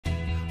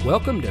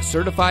Welcome to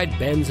Certified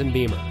Benz and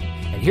Beemer,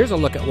 and here's a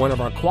look at one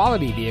of our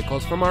quality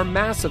vehicles from our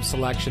massive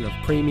selection of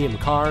premium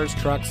cars,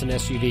 trucks, and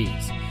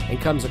SUVs, and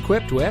comes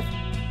equipped with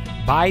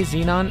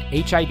bi-xenon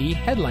HID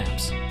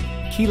headlamps,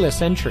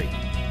 keyless entry,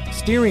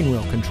 steering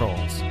wheel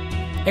controls,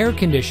 air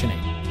conditioning,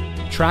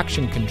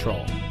 traction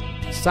control,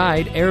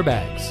 side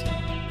airbags,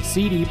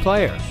 CD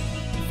player,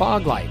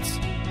 fog lights,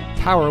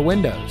 power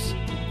windows,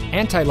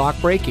 anti-lock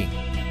braking,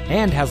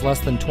 and has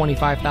less than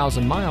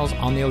 25,000 miles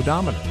on the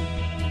odometer.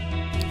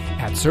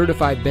 At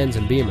Certified Benz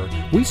and Beemer,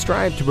 we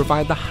strive to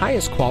provide the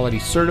highest quality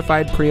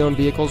certified pre-owned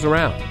vehicles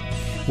around.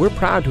 We're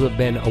proud to have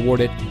been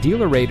awarded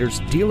Dealer Rater's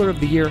Dealer of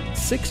the Year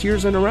 6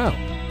 years in a row.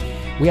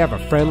 We have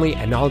a friendly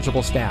and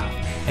knowledgeable staff,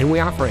 and we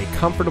offer a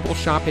comfortable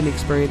shopping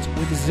experience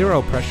with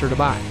zero pressure to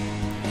buy.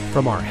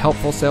 From our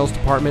helpful sales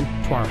department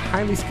to our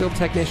highly skilled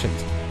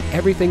technicians,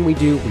 everything we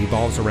do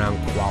revolves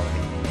around quality.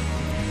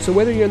 So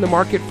whether you're in the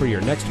market for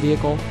your next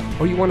vehicle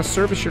or you want to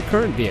service your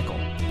current vehicle,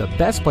 the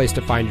best place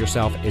to find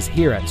yourself is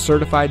here at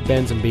Certified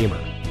Benz and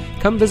Beemer.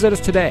 Come visit us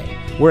today.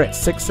 We're at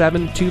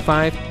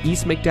 6725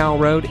 East McDowell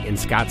Road in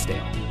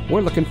Scottsdale.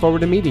 We're looking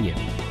forward to meeting you.